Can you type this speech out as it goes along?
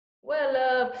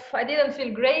I didn't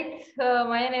feel great.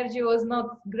 My energy was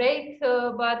not great,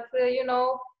 but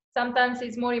sometimes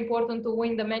it's more important to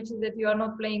win the matches that you are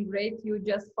not playing great. You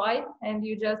just fight and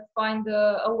you just find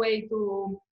a way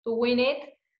to win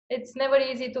it. It's never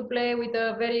easy to play with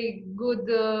a very good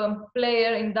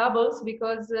player in doubles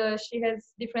because she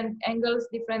has different angles,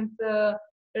 different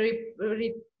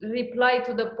reply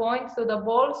to the point, to the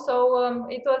ball. So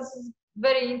it was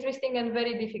very interesting and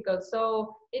very difficult.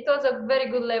 So it was a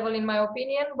very good level in my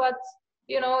opinion, but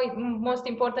most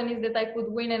important is that I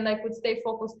could win and I could stay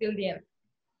focused till the end.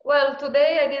 Well,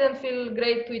 today I didn't feel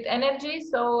great with energy,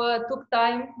 so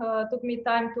took me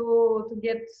time to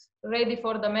get ready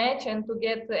for the match and to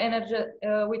get energy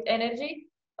with energy.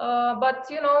 But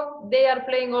they are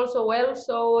playing also well,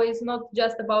 so it's not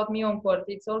just about me on court;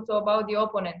 it's also about the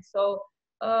opponent. So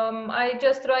I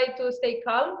just try to stay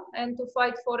calm and to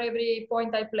fight for every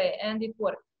point I play, and it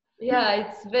worked. Yeah,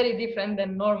 it's very different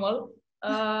than normal.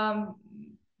 Um,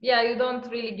 yeah, you don't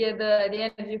really get the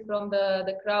energy from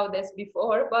the crowd as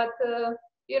before, but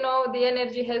the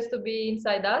energy has to be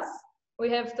inside us. We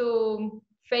have to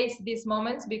face these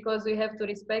moments because we have to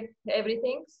respect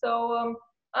everything. So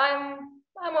I'm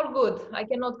all good. I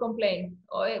cannot complain.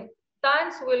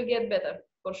 Times will get better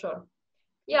for sure.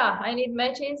 Yeah, I need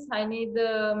matches. I need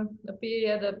a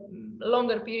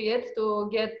longer period to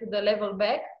get the level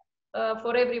back.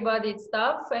 For everybody, it's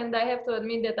tough, and I have to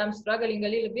admit that I'm struggling a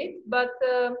little bit, but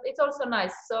it's also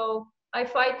nice. So I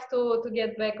fight to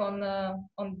get back on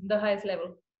the highest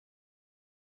level.